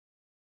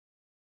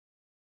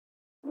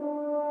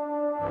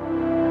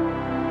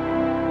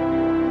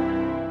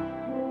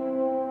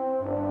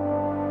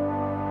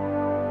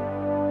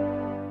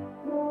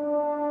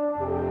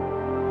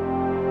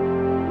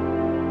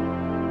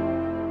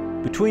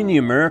Between the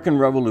American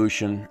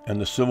Revolution and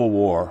the Civil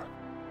War,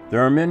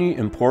 there are many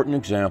important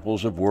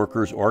examples of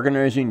workers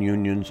organizing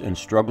unions and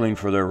struggling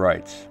for their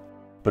rights.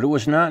 But it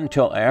was not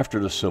until after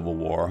the Civil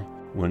War,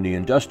 when the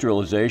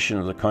industrialization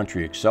of the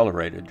country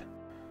accelerated,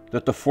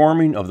 that the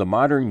forming of the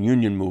modern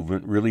union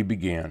movement really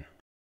began.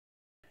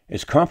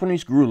 As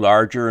companies grew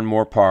larger and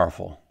more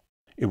powerful,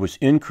 it was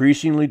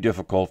increasingly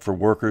difficult for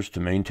workers to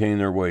maintain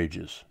their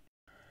wages.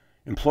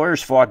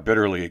 Employers fought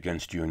bitterly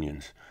against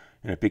unions,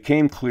 and it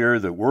became clear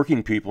that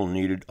working people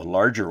needed a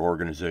larger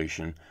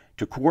organization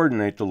to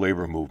coordinate the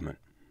labor movement.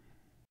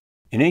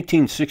 In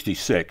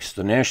 1866,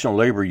 the National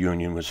Labor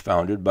Union was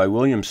founded by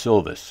William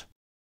Silvis.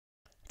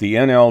 The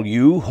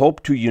NLU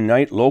hoped to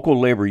unite local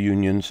labor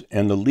unions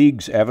and the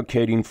leagues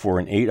advocating for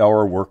an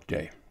 8-hour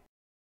workday.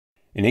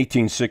 In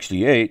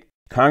 1868,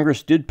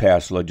 Congress did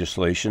pass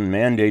legislation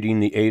mandating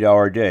the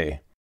 8-hour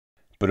day,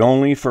 but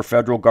only for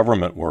federal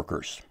government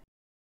workers.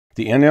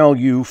 The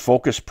NLU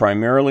focused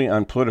primarily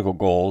on political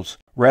goals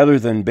rather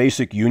than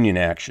basic union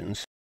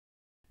actions,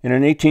 and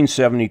in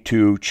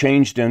 1872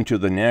 changed into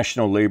the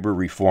National Labor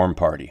Reform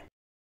Party.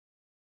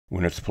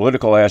 When its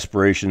political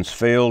aspirations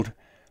failed,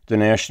 the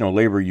National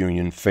Labor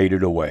Union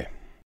faded away.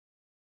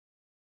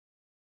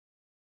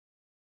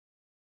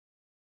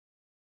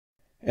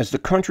 As the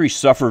country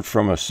suffered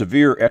from a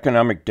severe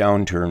economic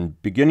downturn,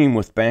 beginning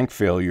with bank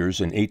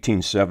failures in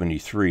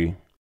 1873,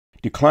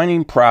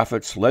 declining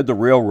profits led the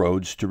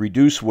railroads to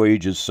reduce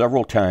wages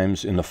several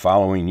times in the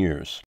following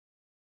years.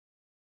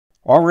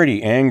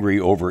 Already angry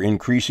over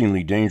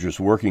increasingly dangerous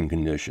working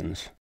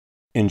conditions,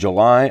 in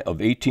July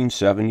of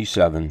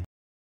 1877,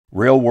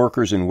 rail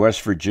workers in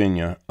West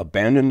Virginia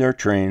abandoned their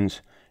trains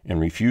and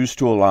refused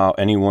to allow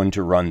anyone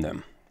to run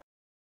them.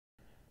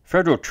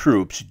 Federal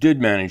troops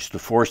did manage to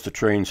force the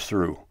trains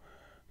through,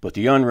 but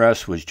the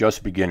unrest was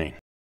just beginning.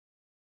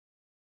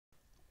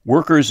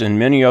 Workers in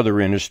many other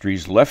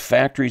industries left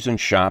factories and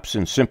shops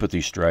in sympathy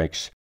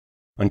strikes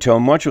until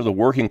much of the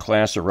working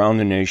class around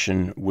the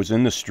nation was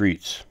in the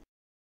streets.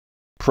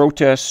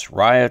 Protests,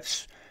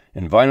 riots,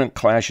 and violent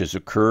clashes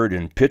occurred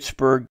in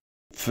Pittsburgh,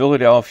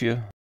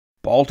 Philadelphia,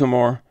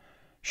 Baltimore,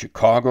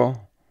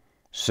 Chicago,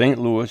 St.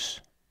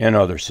 Louis, and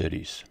other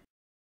cities.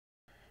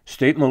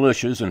 State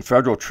militias and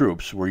federal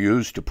troops were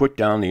used to put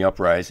down the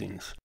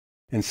uprisings,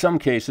 in some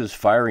cases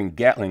firing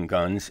Gatling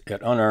guns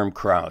at unarmed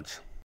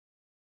crowds.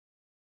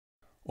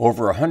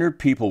 Over 100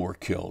 people were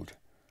killed,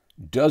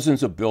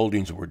 dozens of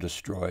buildings were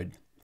destroyed,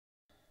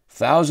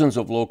 thousands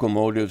of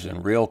locomotives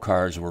and rail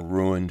cars were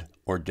ruined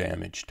or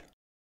damaged.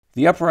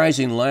 The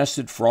uprising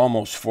lasted for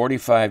almost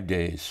 45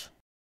 days.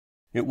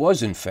 It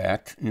was, in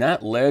fact,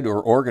 not led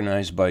or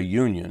organized by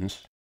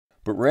unions,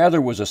 but rather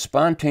was a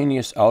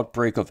spontaneous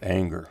outbreak of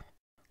anger.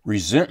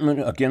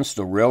 Resentment against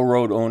the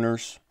railroad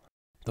owners,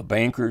 the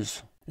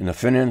bankers, and the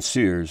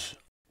financiers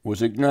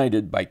was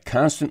ignited by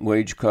constant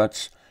wage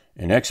cuts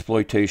and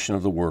exploitation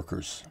of the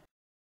workers.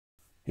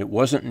 It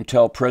wasn't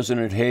until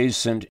President Hayes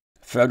sent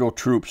federal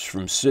troops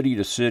from city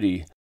to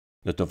city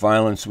that the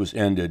violence was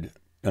ended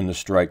and the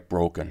strike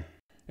broken.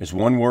 As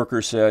one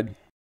worker said,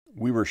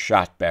 "We were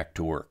shot back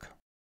to work."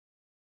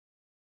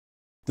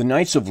 The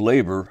Knights of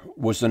Labor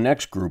was the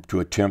next group to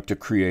attempt to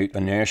create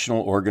a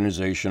national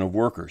organization of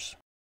workers.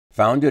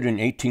 Founded in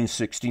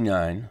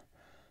 1869,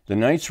 the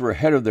Knights were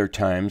ahead of their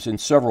times in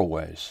several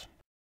ways.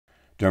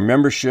 Their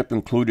membership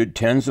included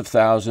tens of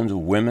thousands of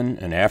women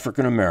and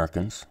African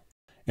Americans,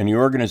 and the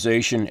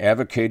organization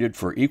advocated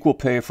for equal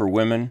pay for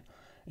women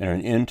and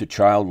an end to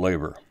child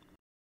labor.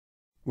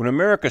 When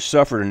America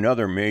suffered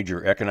another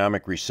major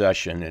economic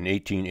recession in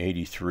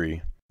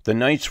 1883, the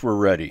Knights were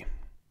ready.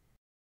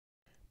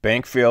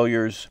 Bank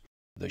failures,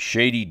 the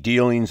shady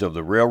dealings of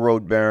the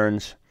railroad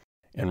barons,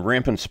 and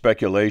rampant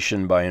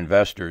speculation by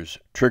investors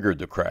triggered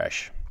the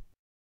crash.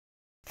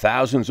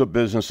 Thousands of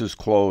businesses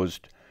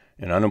closed,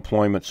 and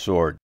unemployment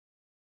soared.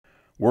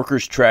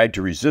 Workers tried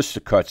to resist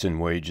the cuts in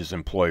wages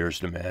employers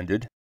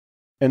demanded,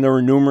 and there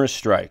were numerous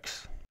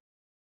strikes.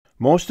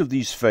 Most of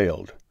these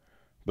failed,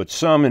 but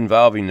some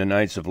involving the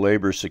Knights of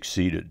Labor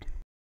succeeded.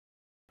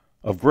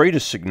 Of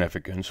greatest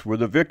significance were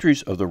the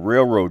victories of the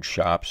railroad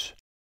shops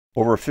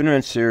over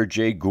financier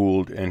Jay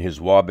Gould and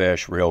his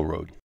Wabash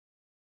Railroad.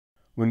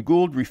 When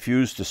Gould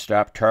refused to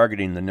stop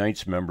targeting the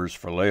Knights members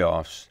for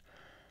layoffs,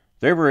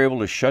 they were able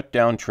to shut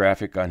down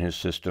traffic on his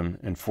system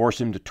and force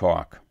him to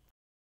talk.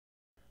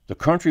 The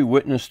country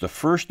witnessed the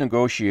first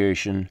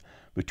negotiation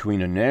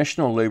between a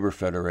National Labor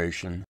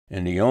Federation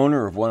and the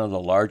owner of one of the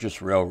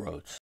largest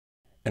railroads.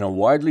 In a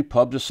widely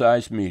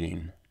publicized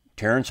meeting,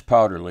 Terence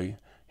Powderly,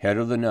 head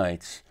of the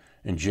Knights,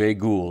 and Jay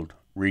Gould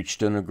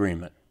reached an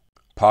agreement.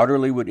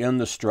 Powderly would end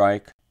the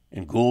strike,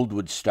 and Gould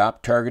would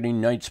stop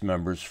targeting Knights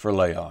members for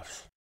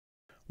layoffs.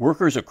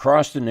 Workers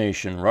across the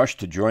nation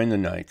rushed to join the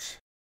Knights,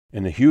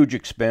 and the huge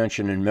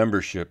expansion in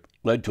membership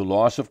led to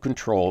loss of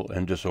control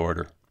and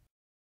disorder.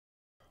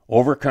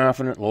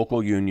 Overconfident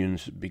local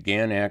unions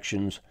began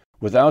actions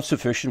without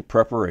sufficient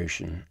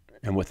preparation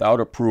and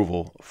without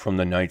approval from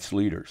the Knights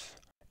leaders,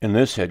 and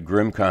this had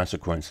grim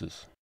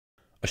consequences.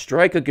 A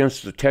strike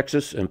against the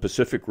Texas and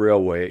Pacific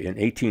Railway in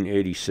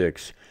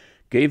 1886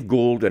 gave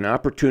Gould an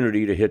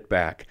opportunity to hit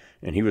back,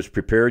 and he was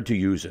prepared to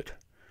use it.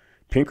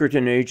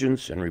 Pinkerton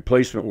agents and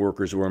replacement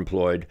workers were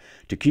employed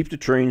to keep the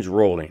trains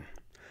rolling,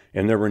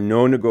 and there were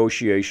no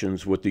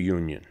negotiations with the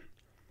union.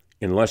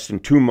 In less than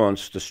 2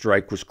 months, the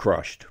strike was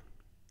crushed.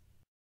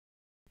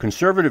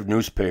 Conservative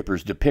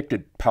newspapers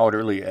depicted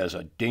Powderly as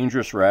a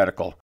dangerous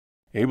radical,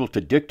 able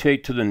to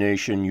dictate to the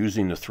nation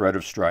using the threat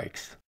of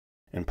strikes,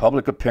 and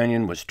public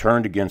opinion was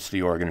turned against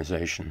the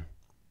organization.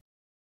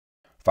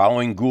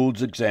 Following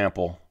Gould's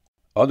example,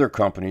 other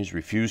companies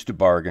refused to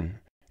bargain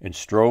and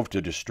strove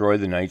to destroy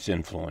the Knight's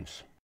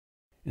influence.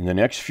 In the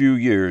next few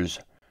years,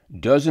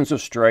 dozens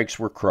of strikes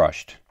were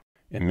crushed,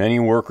 and many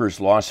workers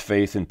lost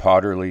faith in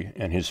Powderly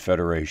and his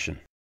federation.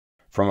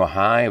 From a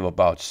high of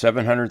about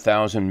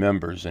 700,000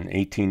 members in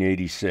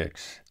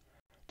 1886,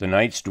 the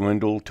Knights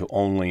dwindled to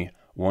only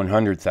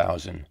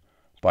 100,000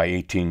 by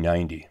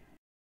 1890.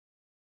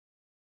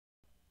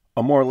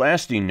 A more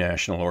lasting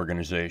national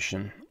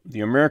organization,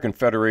 the American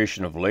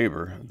Federation of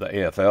Labor, the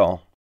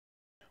AFL,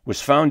 was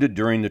founded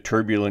during the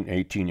turbulent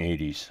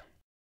 1880s.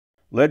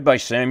 Led by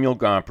Samuel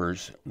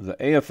Gompers, the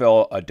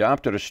AFL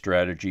adopted a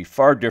strategy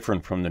far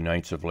different from the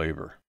Knights of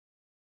Labor.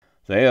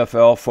 The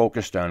AFL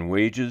focused on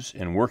wages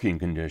and working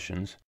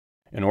conditions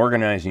and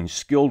organizing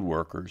skilled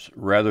workers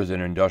rather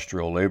than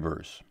industrial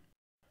laborers.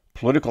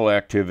 Political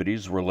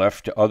activities were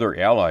left to other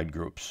allied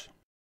groups.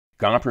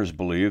 Gompers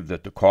believed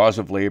that the cause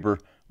of labor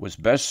was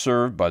best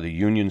served by the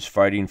unions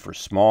fighting for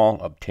small,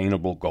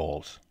 obtainable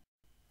goals.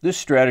 This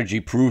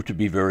strategy proved to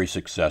be very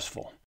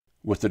successful.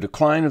 With the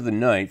decline of the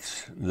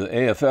Knights, the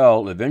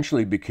AFL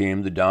eventually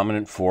became the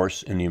dominant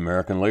force in the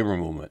American labor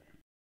movement.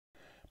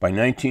 By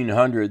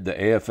 1900, the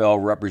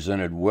AFL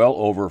represented well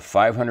over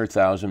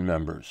 500,000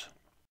 members.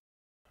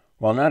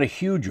 While not a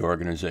huge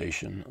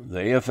organization, the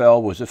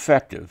AFL was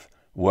effective,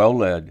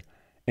 well-led,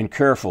 and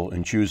careful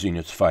in choosing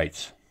its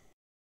fights.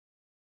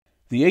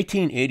 The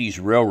 1880s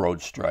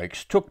railroad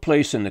strikes took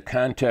place in the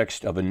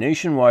context of a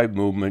nationwide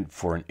movement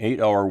for an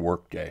 8-hour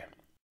workday.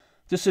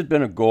 This had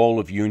been a goal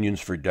of unions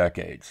for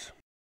decades.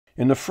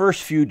 In the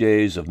first few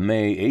days of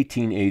May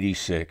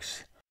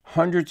 1886,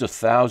 hundreds of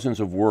thousands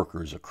of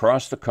workers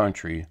across the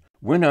country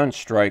went on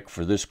strike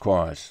for this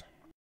cause.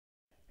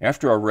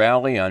 After a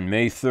rally on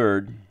May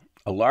 3rd,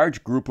 a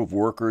large group of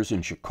workers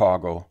in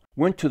Chicago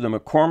went to the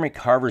McCormick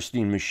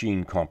Harvesting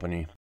Machine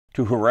Company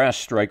to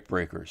harass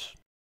strikebreakers.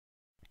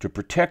 To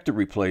protect the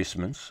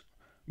replacements,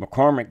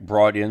 McCormick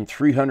brought in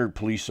 300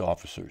 police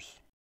officers.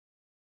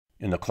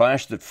 In the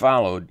clash that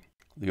followed,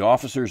 the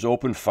officers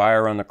opened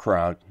fire on the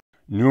crowd.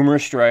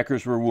 Numerous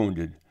strikers were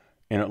wounded,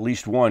 and at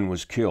least one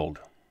was killed.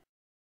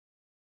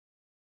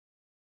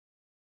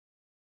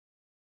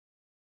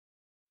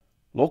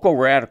 Local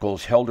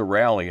radicals held a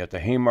rally at the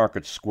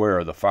Haymarket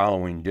Square the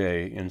following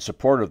day in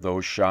support of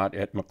those shot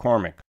at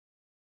McCormick.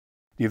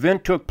 The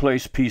event took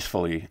place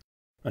peacefully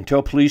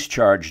until police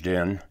charged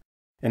in,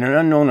 and an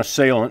unknown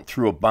assailant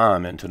threw a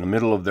bomb into the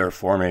middle of their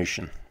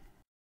formation.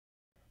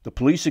 The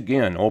police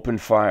again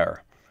opened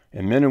fire,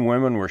 and men and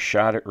women were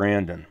shot at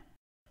random.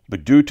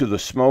 But due to the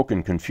smoke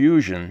and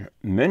confusion,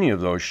 many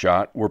of those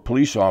shot were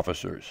police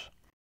officers.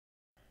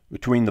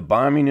 Between the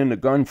bombing and the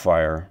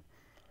gunfire,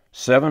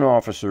 7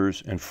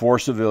 officers and 4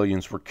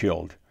 civilians were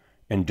killed,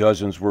 and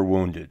dozens were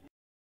wounded.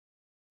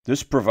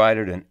 This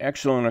provided an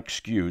excellent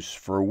excuse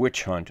for a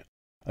witch hunt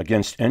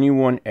against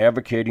anyone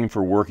advocating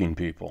for working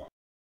people.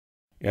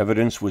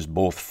 Evidence was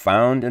both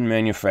found and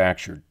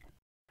manufactured.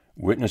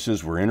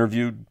 Witnesses were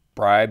interviewed,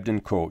 bribed,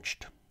 and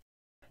coached.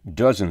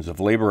 Dozens of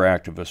labor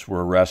activists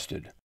were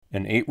arrested,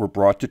 and 8 were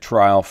brought to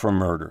trial for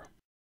murder.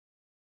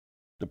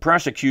 The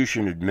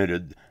prosecution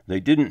admitted they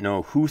didn't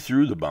know who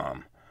threw the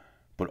bomb,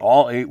 but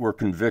all 8 were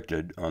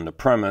convicted on the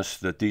premise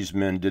that these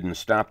men didn't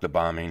stop the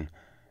bombing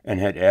and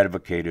had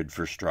advocated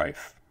for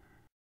strife.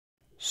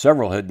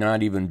 Several had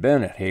not even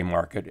been at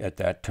Haymarket at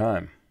that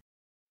time,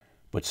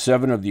 but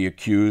 7 of the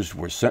accused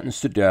were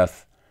sentenced to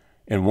death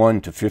and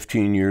 1 to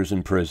 15 years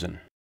in prison.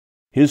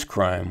 His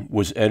crime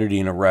was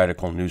editing a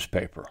radical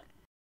newspaper.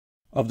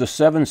 Of the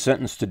 7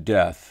 sentenced to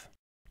death,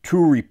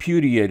 2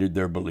 repudiated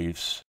their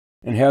beliefs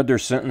and had their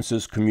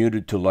sentences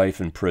commuted to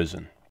life in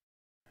prison.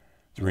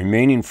 The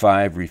remaining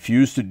 5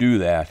 refused to do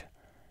that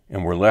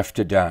and were left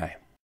to die.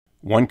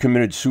 1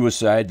 committed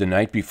suicide the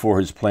night before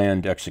his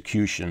planned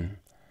execution,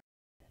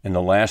 and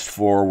the last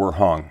 4 were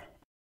hung.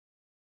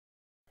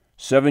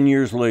 7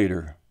 years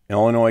later,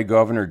 Illinois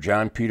Governor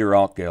John Peter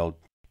Altgeld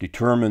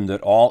determined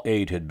that all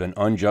 8 had been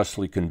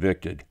unjustly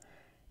convicted,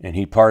 and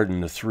he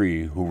pardoned the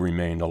 3 who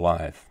remained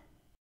alive.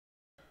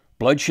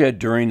 Bloodshed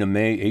during the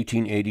May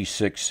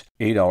 1886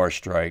 8-hour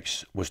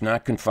strikes was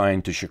not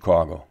confined to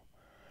Chicago.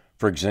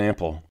 For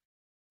example,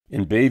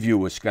 in Bayview,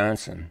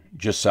 Wisconsin,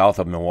 just south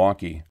of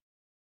Milwaukee,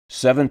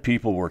 7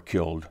 people were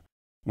killed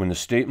when the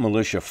state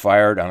militia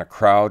fired on a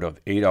crowd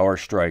of 8-hour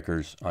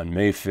strikers on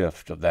May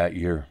 5th of that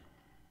year.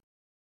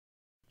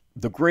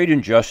 The great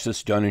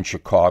injustice done in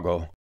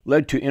Chicago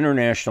led to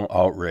international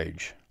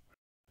outrage.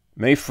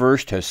 May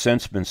 1st has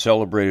since been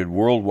celebrated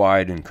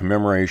worldwide in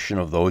commemoration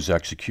of those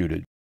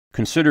executed,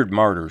 considered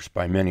martyrs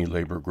by many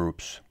labor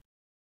groups.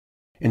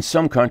 In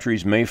some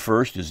countries, May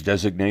 1st is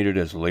designated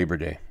as Labor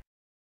Day.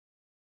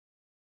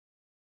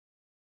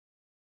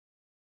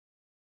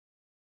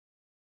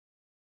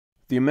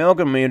 The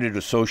Amalgamated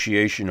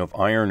Association of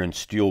Iron and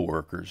Steel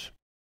Workers,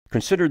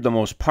 considered the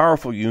most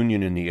powerful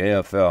union in the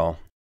AFL,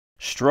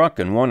 struck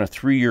and won a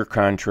 3-year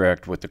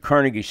contract with the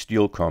Carnegie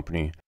Steel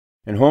Company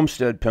in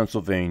Homestead,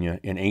 Pennsylvania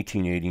in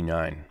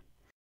 1889.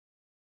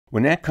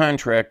 When that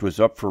contract was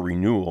up for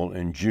renewal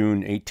in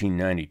June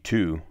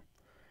 1892,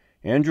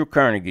 Andrew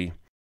Carnegie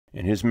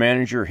and his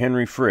manager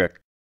Henry Frick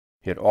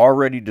had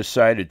already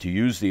decided to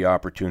use the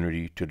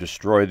opportunity to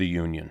destroy the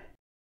union.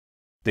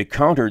 They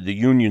countered the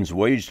union's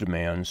wage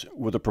demands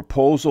with a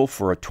proposal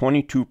for a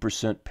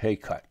 22% pay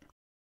cut.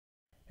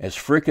 As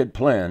Frick had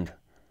planned,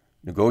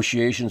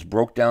 negotiations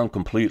broke down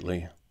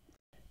completely,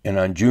 and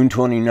on June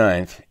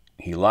 29th,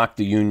 he locked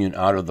the union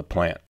out of the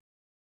plant.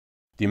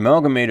 The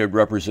Amalgamated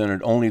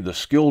represented only the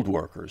skilled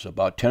workers,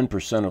 about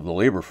 10% of the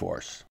labor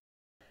force.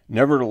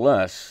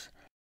 Nevertheless,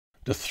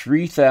 the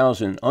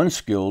 3,000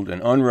 unskilled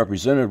and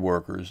unrepresented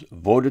workers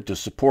voted to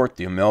support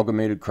the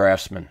Amalgamated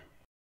craftsmen.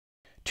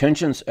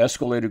 Tensions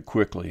escalated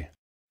quickly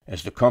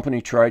as the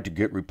company tried to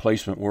get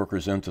replacement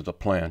workers into the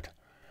plant,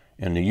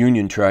 and the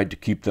union tried to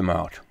keep them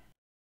out.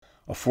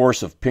 A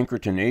force of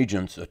Pinkerton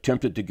agents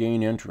attempted to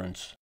gain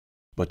entrance,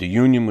 but the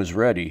union was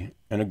ready,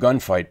 and a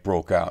gunfight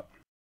broke out.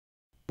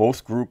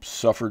 Both groups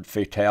suffered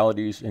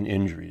fatalities and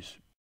injuries.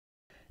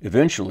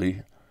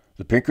 Eventually,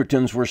 the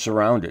Pinkertons were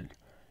surrounded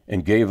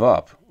and gave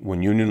up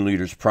when union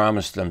leaders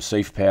promised them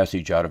safe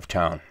passage out of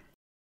town.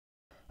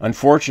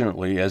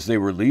 Unfortunately, as they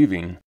were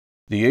leaving,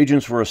 the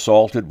agents were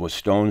assaulted with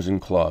stones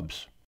and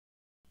clubs.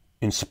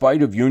 In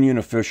spite of union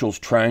officials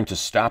trying to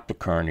stop the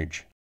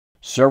carnage,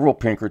 several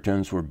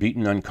Pinkertons were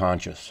beaten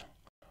unconscious,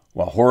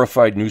 while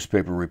horrified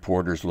newspaper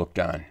reporters looked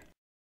on.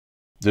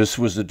 This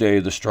was the day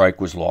the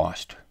strike was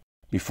lost.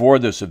 Before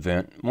this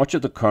event, much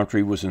of the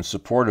country was in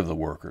support of the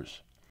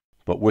workers,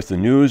 but with the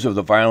news of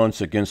the violence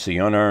against the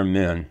unarmed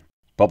men,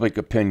 public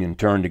opinion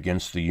turned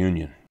against the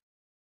union.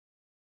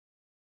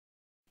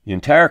 The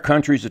entire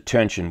country's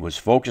attention was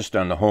focused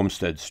on the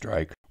Homestead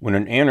strike when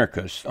an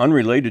anarchist,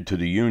 unrelated to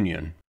the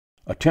union,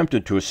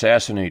 attempted to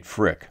assassinate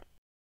Frick.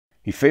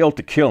 He failed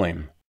to kill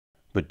him,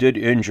 but did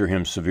injure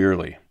him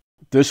severely.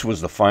 This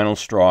was the final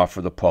straw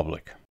for the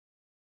public.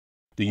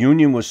 The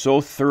union was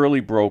so thoroughly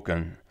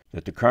broken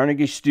that the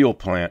Carnegie Steel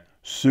plant,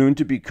 soon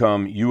to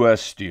become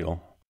U.S.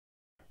 Steel,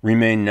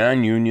 remained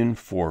non-union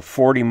for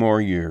 40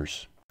 more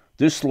years.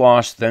 This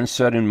loss then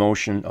set in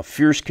motion a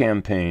fierce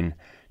campaign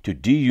to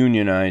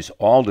deunionize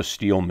all the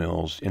steel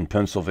mills in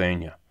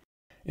Pennsylvania,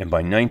 and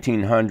by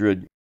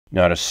 1900,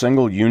 not a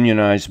single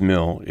unionized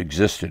mill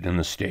existed in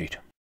the state.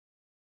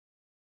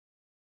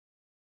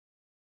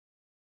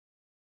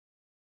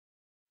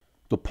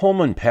 The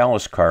Pullman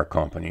Palace Car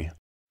Company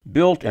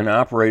built and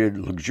operated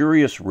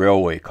luxurious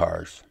railway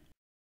cars.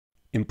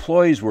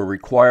 Employees were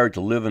required to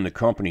live in the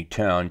company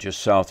town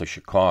just south of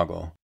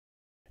Chicago,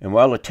 and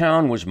while the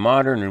town was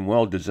modern and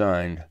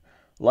well-designed,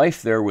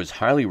 life there was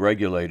highly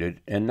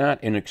regulated and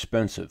not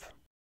inexpensive.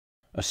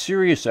 A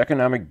serious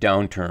economic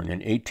downturn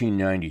in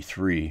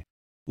 1893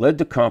 led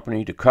the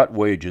company to cut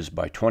wages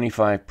by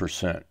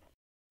 25%,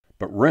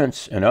 but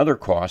rents and other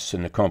costs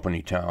in the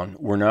company town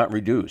were not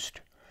reduced,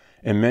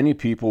 and many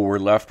people were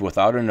left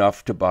without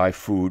enough to buy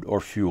food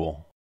or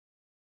fuel.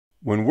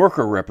 When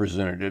worker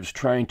representatives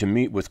trying to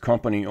meet with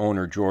company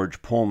owner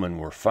George Pullman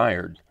were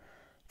fired,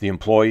 the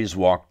employees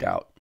walked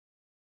out.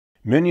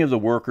 Many of the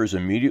workers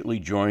immediately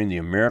joined the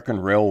American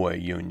Railway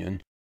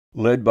Union,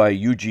 led by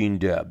Eugene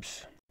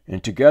Debs,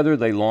 and together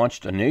they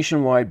launched a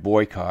nationwide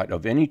boycott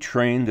of any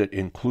train that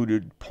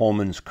included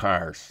Pullman's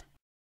cars.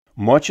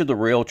 Much of the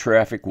rail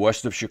traffic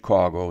west of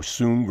Chicago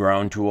soon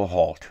ground to a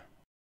halt.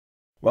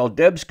 While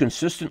Debs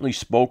consistently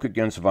spoke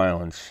against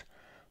violence,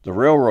 the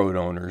railroad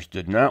owners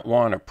did not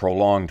want a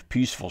prolonged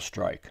peaceful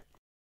strike.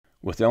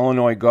 With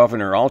Illinois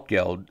Governor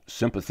Altgeld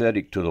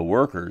sympathetic to the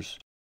workers,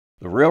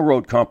 the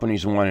railroad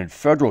companies wanted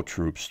federal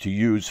troops to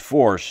use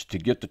force to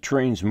get the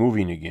trains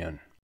moving again.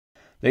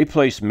 They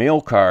placed mail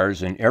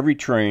cars in every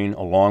train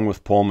along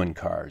with Pullman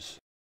cars.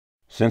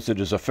 Since it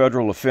is a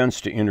federal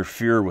offense to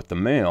interfere with the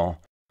mail,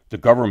 the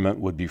government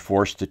would be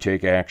forced to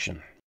take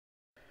action.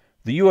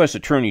 The U.S.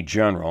 Attorney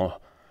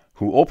General,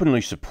 who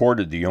openly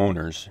supported the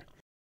owners,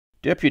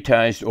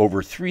 deputized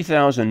over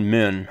 3,000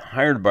 men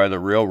hired by the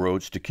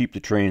railroads to keep the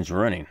trains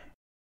running.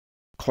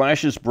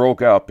 Clashes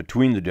broke out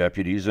between the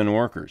deputies and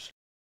workers,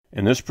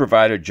 and this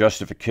provided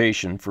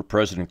justification for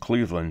President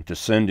Cleveland to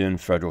send in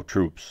federal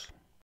troops.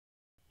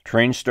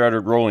 Trains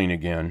started rolling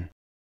again,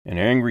 and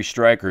angry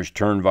strikers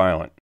turned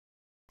violent.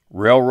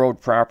 Railroad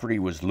property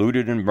was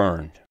looted and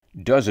burned.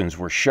 Dozens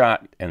were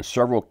shot and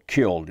several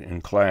killed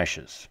in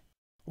clashes.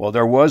 While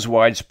there was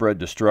widespread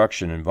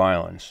destruction and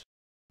violence,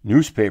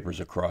 newspapers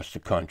across the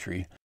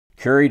country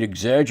carried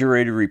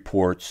exaggerated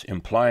reports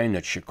implying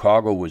that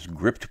Chicago was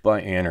gripped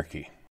by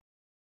anarchy.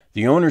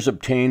 The owners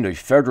obtained a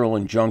federal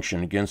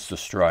injunction against the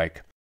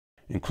strike,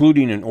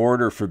 including an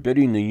order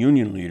forbidding the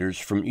union leaders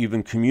from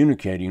even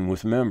communicating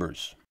with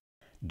members.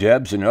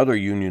 Debs and other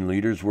union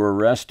leaders were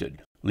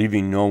arrested,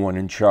 leaving no one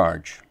in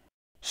charge.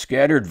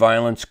 Scattered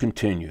violence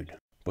continued,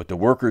 but the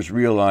workers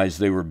realized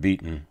they were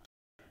beaten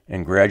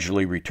and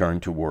gradually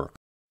returned to work.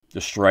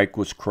 The strike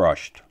was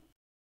crushed.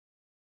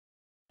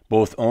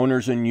 Both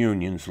owners and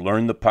unions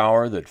learned the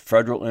power that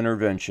federal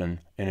intervention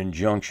and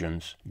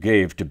injunctions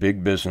gave to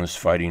big business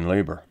fighting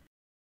labor.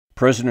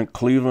 President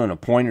Cleveland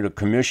appointed a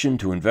commission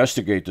to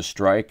investigate the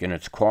strike and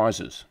its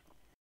causes.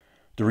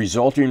 The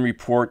resulting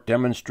report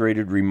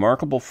demonstrated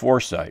remarkable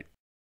foresight.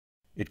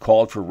 It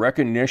called for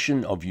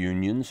recognition of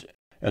unions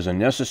as a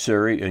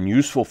necessary and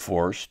useful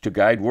force to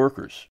guide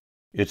workers.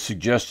 It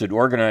suggested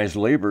organized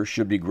labor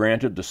should be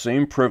granted the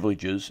same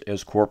privileges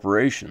as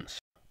corporations,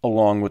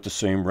 along with the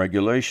same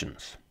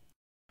regulations.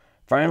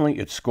 Finally,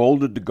 it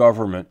scolded the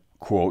government,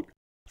 quote,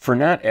 for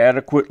not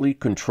adequately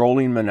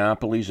controlling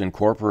monopolies and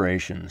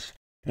corporations,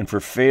 and for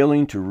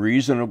failing to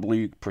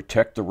reasonably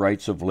protect the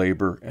rights of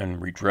labor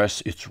and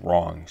redress its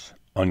wrongs,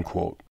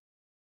 unquote.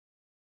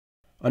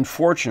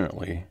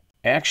 Unfortunately,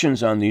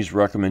 actions on these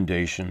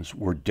recommendations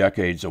were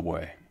decades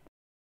away.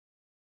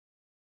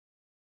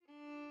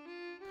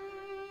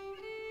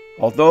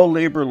 Although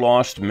labor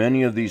lost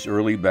many of these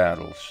early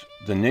battles,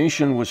 the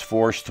nation was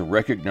forced to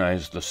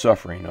recognize the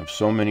suffering of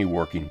so many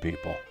working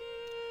people.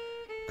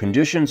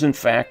 Conditions in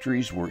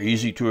factories were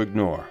easy to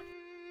ignore,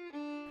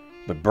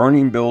 but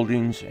burning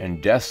buildings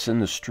and deaths in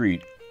the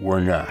street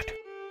were not.